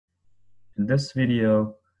In this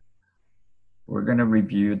video, we're going to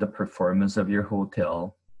review the performance of your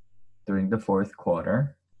hotel during the fourth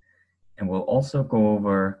quarter, and we'll also go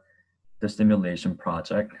over the simulation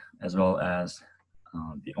project as well as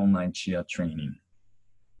the online CHIA training.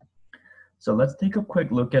 So let's take a quick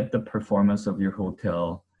look at the performance of your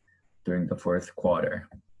hotel during the fourth quarter.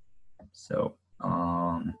 So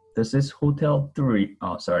this is Hotel 3,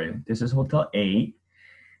 this is Hotel 8,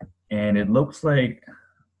 and it looks like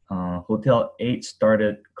Hotel 8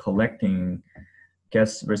 started collecting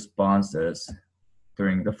guest responses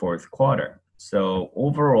during the fourth quarter. So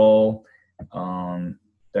overall,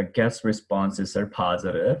 the guest responses are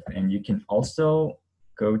positive, and you can also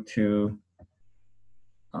go to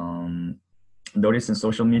notice in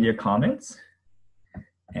social media comments.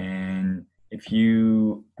 And if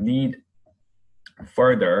you need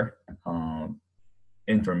further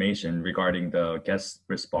information regarding the guest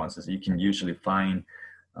responses, you can usually find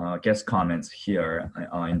guest comments here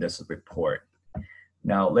in this report.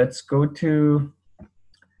 Now let's go to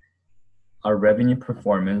our revenue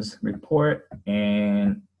performance report.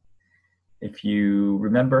 And if you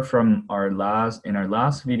remember from our last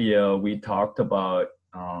video, we talked about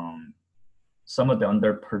some of the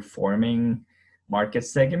underperforming market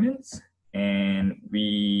segments, and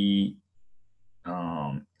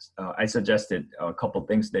I suggested a couple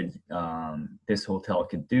things that this hotel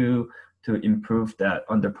could do to improve that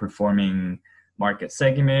underperforming market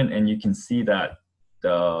segment. And you can see that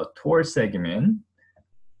the tour segment,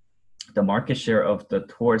 the market share of the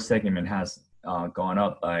tour segment has gone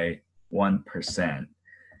up by 1%.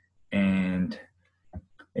 And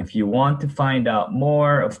if you want to find out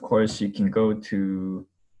more, of course, you can go to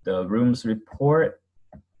the rooms report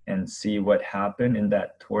and see what happened in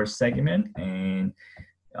that tour segment. And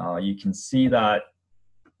you can see that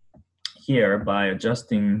here by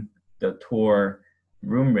adjusting the tour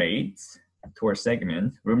room rates,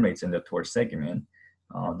 room rates in the tour segment,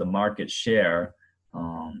 the market share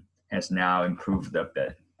has now improved a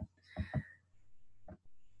bit.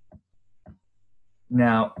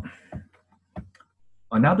 Now,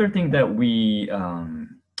 another thing that we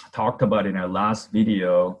talked about in our last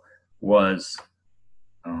video was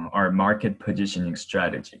our market positioning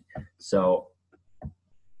strategy. So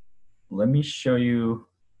let me show you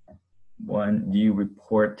one new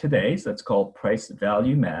report today. So it's called Price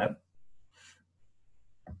Value Map.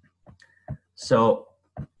 So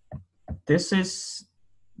this is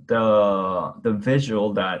the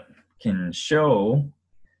visual that can show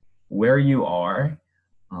where you are,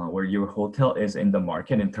 where your hotel is in the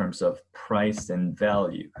market in terms of price and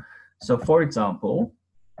value. So for example,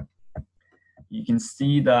 you can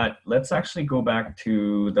see that, let's actually go back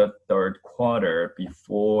to the third quarter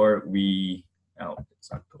before we, it's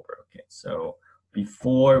October, okay. So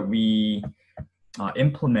before we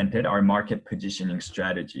implemented our market positioning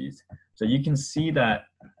strategies. So you can see that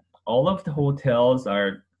all of the hotels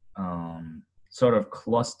are sort of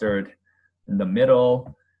clustered in the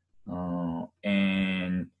middle,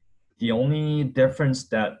 and the only difference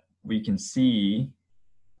that we can see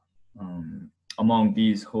among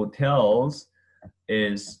these hotels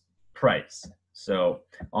is price. So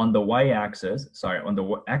on the y-axis, on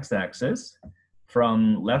the x-axis,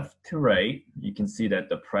 from left to right, you can see that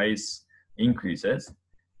the price increases,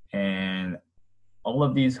 and all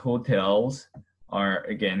of these hotels are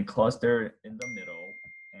again clustered in the middle,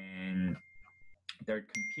 and they're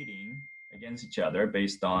competing against each other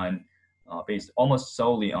based almost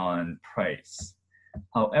solely on price.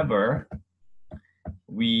 However,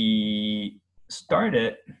 we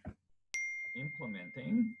started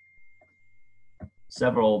implementing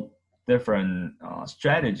several different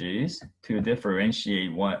strategies to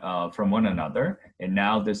differentiate from one another, and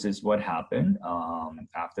now this is what happened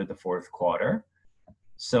after the fourth quarter.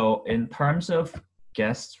 So in terms of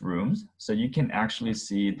guest rooms, so you can actually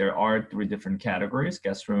see there are 3 different categories: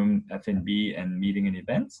 guest room, F&B, and meeting and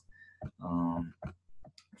events.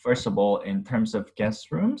 First of all, in terms of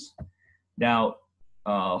guest rooms, now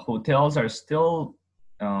hotels are still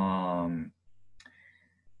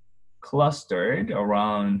clustered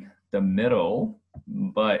around the middle,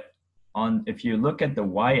 but if you look at the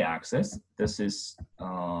y-axis, this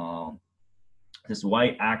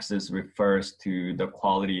y-axis refers to the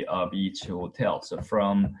quality of each hotel. So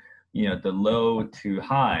from the low to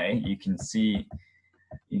high, you can see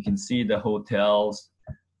the hotels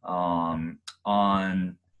on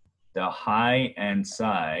the high end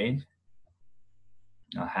side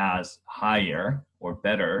has higher or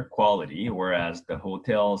better quality, whereas the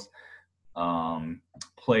hotels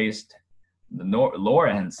placed the lower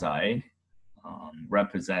end side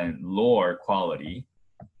represent lower quality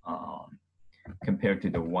compared to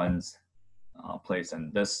the ones placed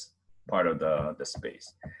in this part of the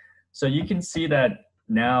space. So you can see that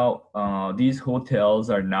now these hotels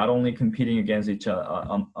are not only competing against each other,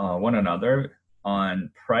 one another on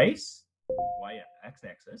price,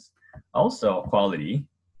 y-axis, also quality,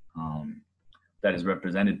 that is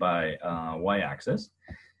represented by y-axis.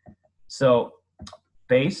 So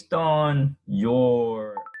based on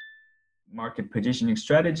your market positioning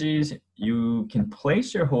strategies, you can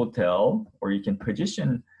place your hotel, or you can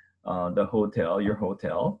position your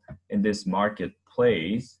hotel in this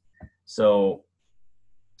marketplace. So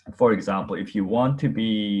for example, if you want to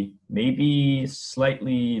be maybe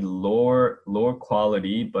slightly lower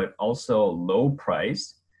quality but also low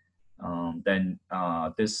price, then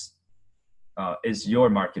this is your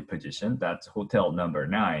market position. That's hotel number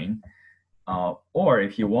 9. Or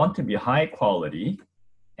if you want to be high quality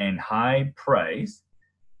and high price,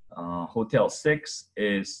 hotel 6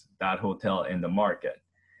 is that hotel in the market.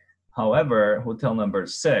 However, hotel number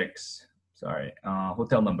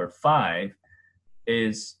 5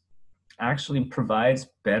 is actually provides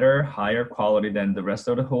better, higher quality than the rest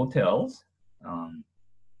of the hotels.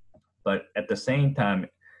 But at the same time,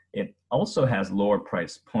 it also has lower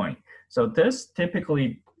price point. So this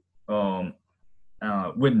typically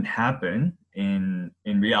wouldn't happen in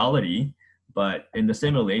reality, but in the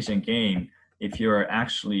simulation game, if you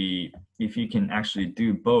can actually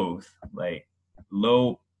do both, like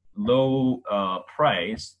low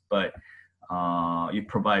price, but you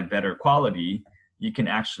provide better quality, you can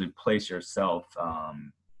actually place yourself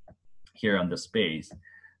here on the space.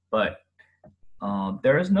 But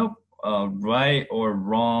there is no right or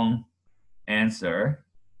wrong answer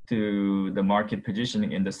to the market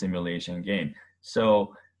positioning in the simulation game.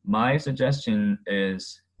 So my suggestion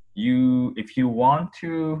is, if you want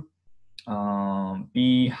to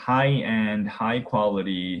be high-end, high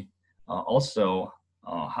quality, also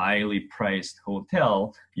highly priced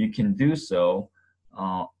hotel, you can do so.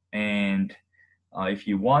 And if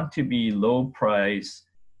you want to be low price,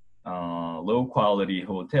 low quality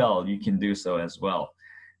hotel, you can do so as well.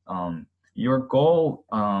 Your goal,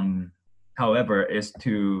 however, is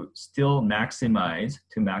to still maximize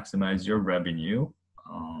your revenue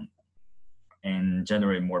and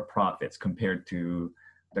generate more profits compared to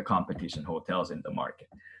the competition hotels in the market.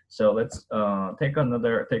 So let's take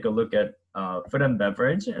a look at food and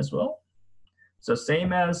beverage as well. So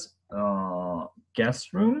same as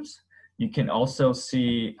guest rooms, you can also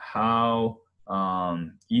see how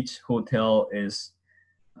each hotel is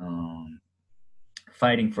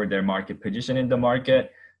fighting for their market position in the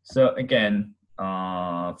market. So again,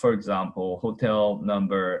 for example, hotel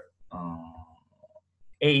number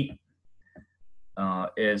 8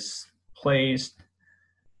 is placed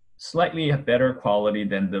slightly better quality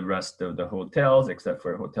than the rest of the hotels, except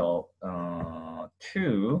for hotel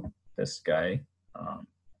 2, this guy.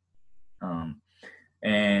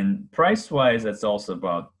 And price-wise, it's also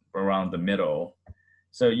about around the middle.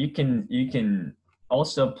 So you can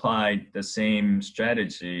also apply the same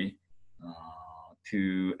strategy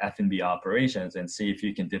to F&B operations and see if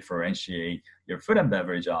you can differentiate your food and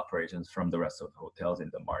beverage operations from the rest of the hotels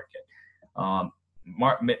in the market.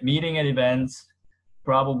 Meeting and events,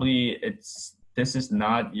 probably this is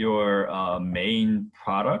not your main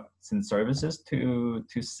products and services to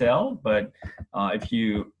sell, but if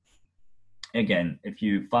you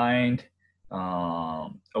find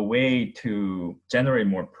a way to generate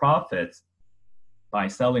more profits by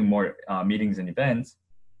selling more meetings and events,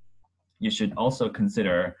 you should also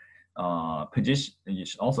consider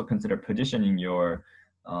positioning your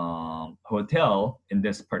hotel in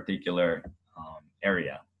this particular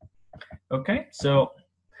area. Okay, so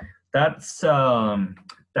that's the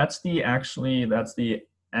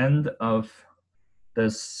end of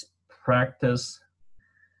this practice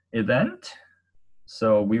event.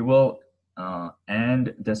 So we will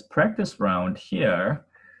end this practice round here,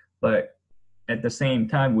 but at the same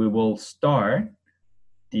time we will start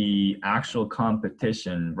the actual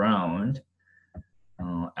competition round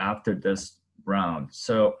after this round.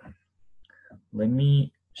 So let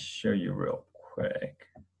me show you real quick.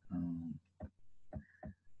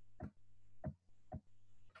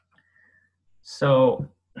 So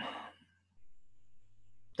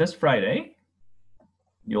this Friday,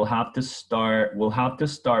 we'll have to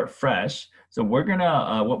start fresh. So we're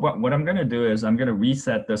gonna, what I'm gonna do is I'm gonna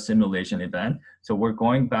reset the simulation event. So we're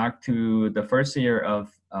going back to the first year of,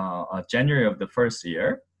 January of the first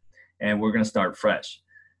year, and we're gonna start fresh.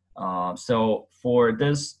 So for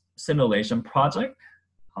this simulation project,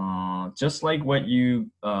 just like what you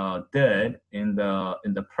did in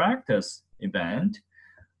the practice event,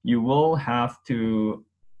 you will have to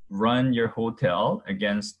run your hotel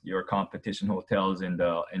against your competition hotels in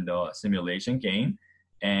the simulation game,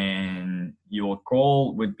 and your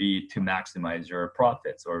goal would be to maximize your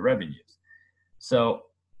profits or revenues. So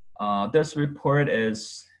this report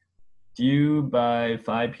is due by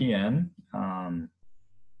 5 p.m.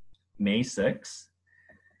 May 6th,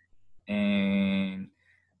 and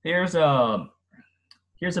here's a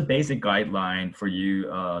basic guideline for you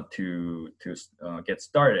to get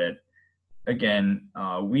started. Again,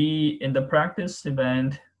 we in the practice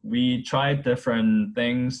event, we tried different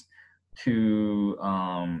things to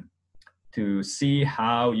see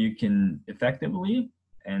how you can effectively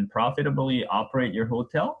and profitably operate your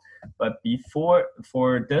hotel. But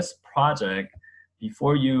for this project,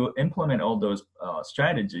 before you implement all those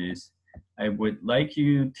strategies, I would like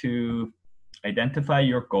you to identify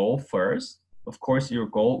your goal first. Of course, your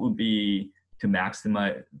goal would be to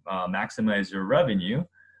maximize your revenue.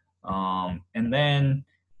 And then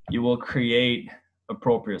you will create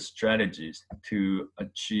appropriate strategies to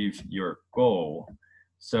achieve your goal.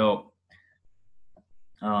 So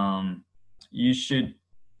you should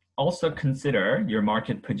also consider your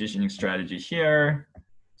market positioning strategy here,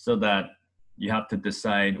 so that you have to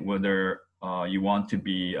decide whether you want to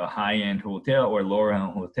be a high-end hotel or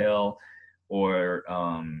lower-end hotel, or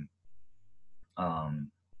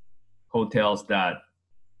hotels that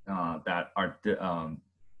are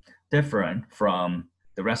different from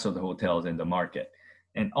the rest of the hotels in the market.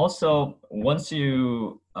 And also, once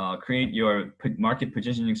you create your market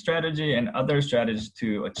positioning strategy and other strategies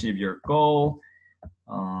to achieve your goal,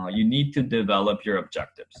 you need to develop your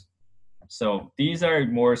objectives. So these are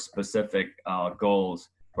more specific goals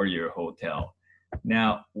for your hotel.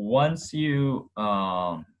 Now, once you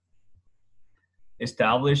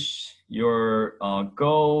establish your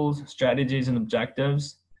goals, strategies, and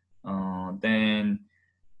objectives, then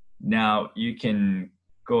now you can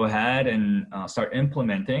go ahead and start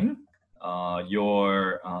implementing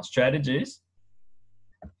your strategies.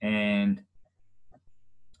 And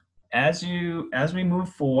as we move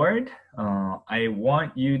forward, I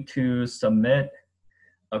want you to submit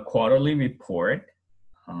a quarterly report.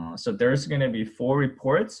 So there's going to be 4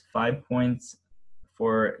 reports, 5 points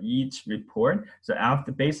for each report. So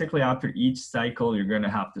basically after each cycle, you're going to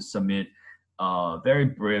have to submit a very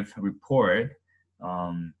brief report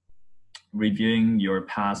reviewing your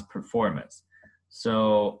past performance.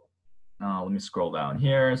 So let me scroll down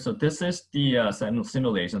here. So this is the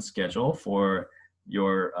simulation schedule for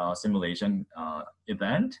your simulation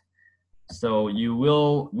event. So we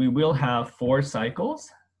will have 4 cycles,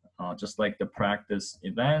 just like the practice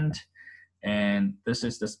event. And this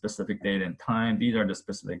is the specific date and time. These are the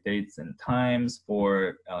specific dates and times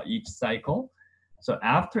for each cycle. So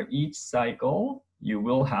after each cycle, you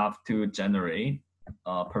will have to generate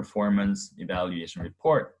a performance evaluation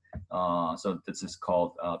report. So this is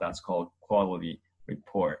called, that's called quarterly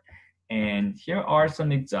report. And here are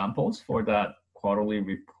some examples for that quarterly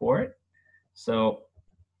report. So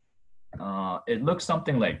it looks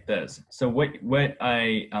something like this. So what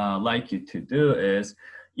I like you to do is,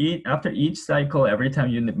 after each cycle, every time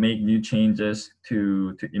you make new changes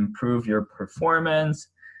to improve your performance,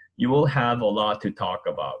 you will have a lot to talk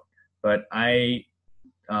about. But I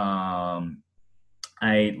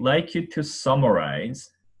like you to summarize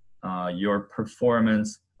your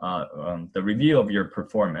performance, the review of your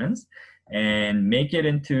performance, and make it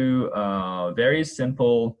into very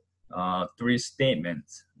simple 3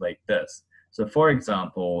 statements like this. So for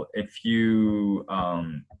example, if you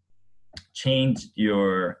change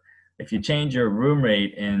your room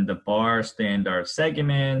rate in the bar standard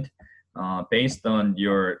segment based on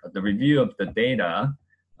the review of the data,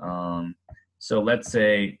 so let's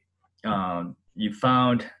say you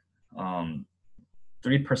found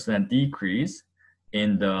 3% decrease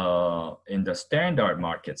in the standard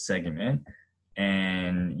market segment,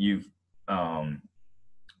 and you've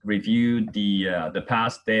reviewed the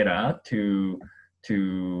past data to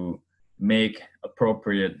make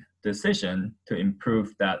appropriate decision to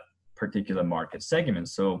improve that particular market segment.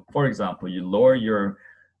 So for example, you lower your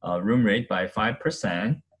room rate by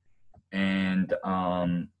 5% and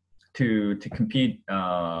to compete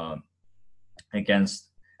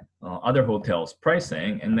against other hotels'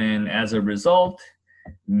 pricing, and then as a result,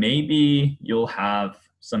 maybe you'll have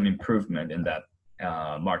some improvement in that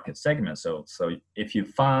market segment. So if you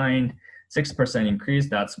find 6% increase,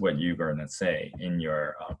 that's what you're gonna say in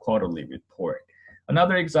your quarterly report.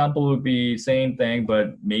 Another example would be same thing,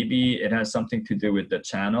 but maybe it has something to do with the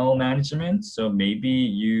channel management. So maybe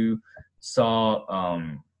you saw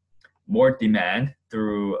more demand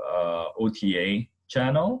through OTA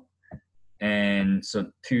channel. And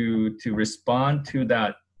so to respond to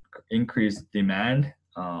that increased demand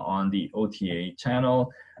on the OTA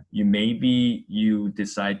channel, you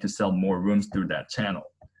decide to sell more rooms through that channel.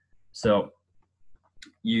 So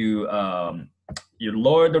you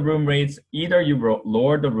lower the room rates. Either you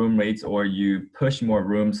lower the room rates or you push more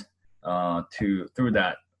rooms through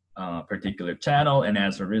that particular channel, and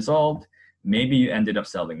as a result, maybe you ended up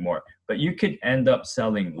selling more. But you could end up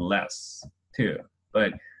selling less too.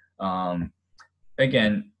 But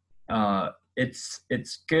again,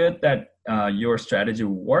 it's good that your strategy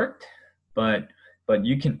worked, but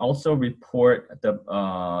you can also report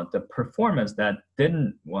the performance that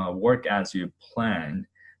didn't work as you planned.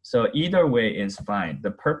 So either way is fine.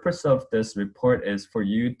 The purpose of this report is for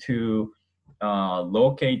you to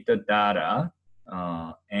locate the data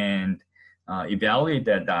and evaluate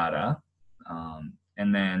that data,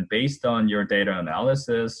 and then based on your data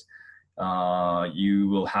analysis, you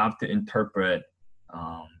will have to interpret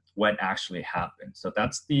what actually happened. So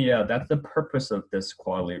that's the purpose of this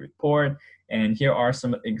quarterly report. And here are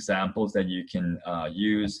some examples that you can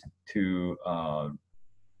use to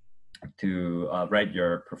write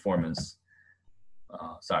your performance,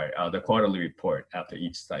 the quarterly report after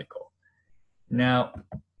each cycle. Now,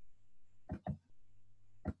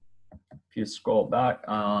 if you scroll back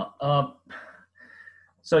up,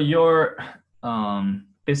 so your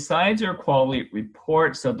besides your quarterly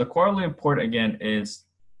report, so the quarterly report again is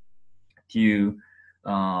due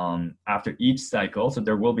after each cycle. So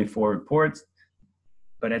there will be 4 reports,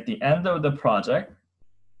 but at the end of the project,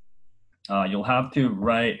 you'll have to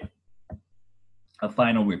write a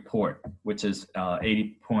final report, which is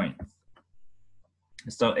 80 points.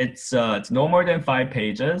 So it's no more than 5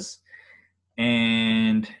 pages,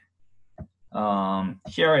 and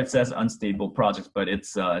here it says unstable projects, but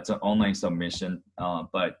it's an online submission.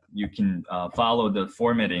 But you can follow the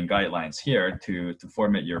formatting guidelines here to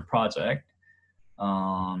format your project.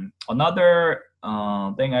 Another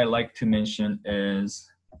thing I like to mention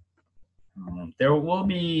is there will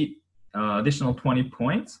be additional 20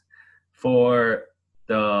 points for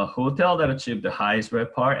the hotel that achieved the highest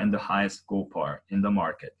RevPAR and the highest GOPAR in the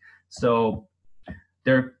market. So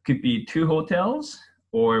there could be 2 hotels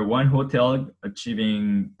or 1 hotel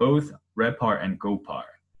achieving both RevPAR and GOPAR.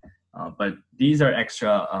 But these are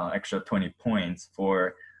extra 20 points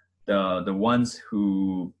for the ones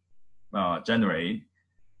who generate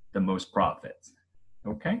the most profits.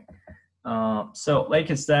 Okay, so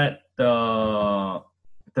like I said, the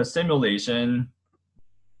simulation,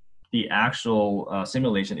 the actual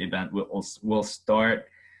simulation event will start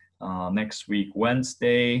next week,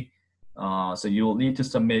 Wednesday. So you'll need to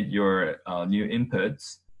submit your new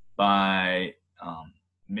inputs by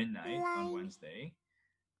midnight on Wednesday.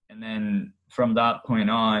 And then from that point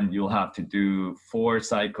on, you'll have to do 4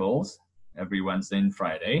 cycles every Wednesday and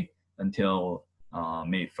Friday until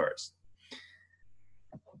May 1st.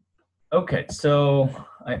 Okay, so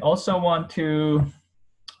I also want to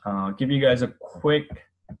give you guys a quick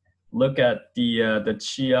look at the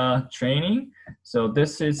CHIA training. So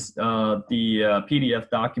this is the PDF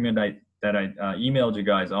document that I emailed you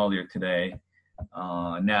guys earlier today.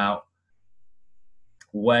 Now,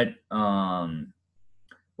 what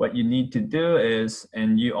you need to do is,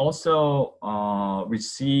 and you also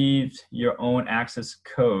received your own access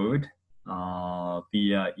code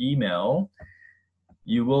via email.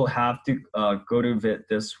 You will have to go to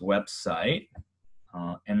this website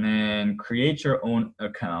and then create your own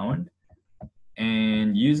account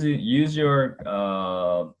and use your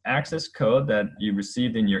access code that you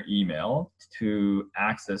received in your email to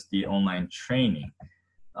access the online training.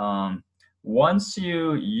 Once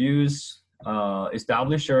you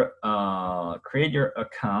establish your create your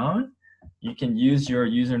account, you can use your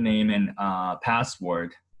username and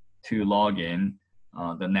password to log in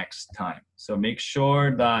the next time. So make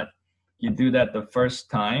sure that you do that the first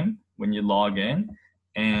time when you log in,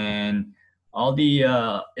 and all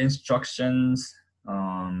the instructions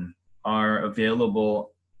are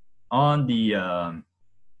available on the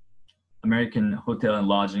American Hotel and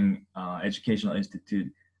Lodging Educational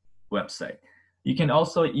Institute website. You can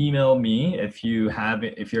also email me if you're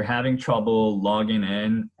having trouble logging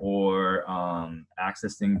in or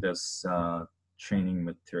accessing this training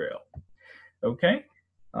material. Okay,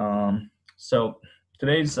 so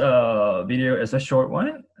today's video is a short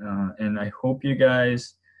one, and I hope you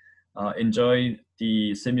guys enjoyed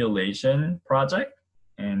the simulation project.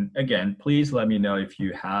 And again, please let me know if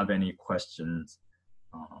you have any questions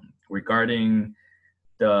regarding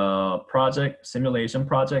the simulation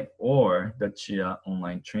project, or the CHIA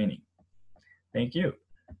online training. Thank you.